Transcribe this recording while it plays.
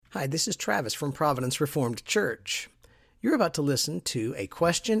Hi, this is Travis from Providence Reformed Church. You're about to listen to a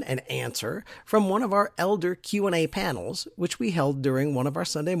question and answer from one of our elder Q&A panels, which we held during one of our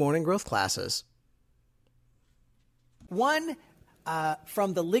Sunday morning growth classes. One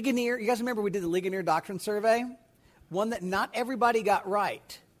from the Ligonier. You guys remember we did the Ligonier Doctrine Survey? One that not everybody got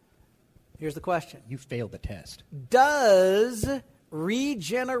right. Here's the question. You failed the test. Does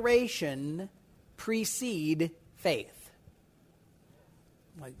regeneration precede faith?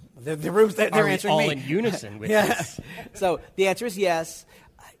 The room's they're answering all me. in unison with this? So the answer is yes.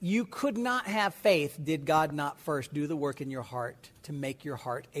 You could not have faith did God not first do the work in your heart to make your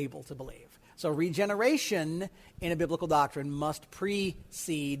heart able to believe. So regeneration in a biblical doctrine must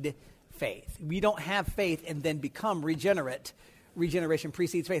precede faith. We don't have faith and then become regenerate. Regeneration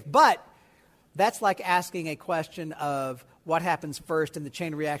precedes faith. But that's like asking a question of what happens first in the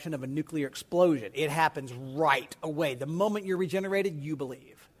chain reaction of a nuclear explosion. It happens right away. The moment you're regenerated, you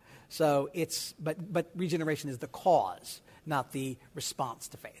believe. So but regeneration is the cause, not the response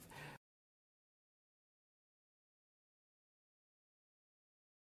to faith.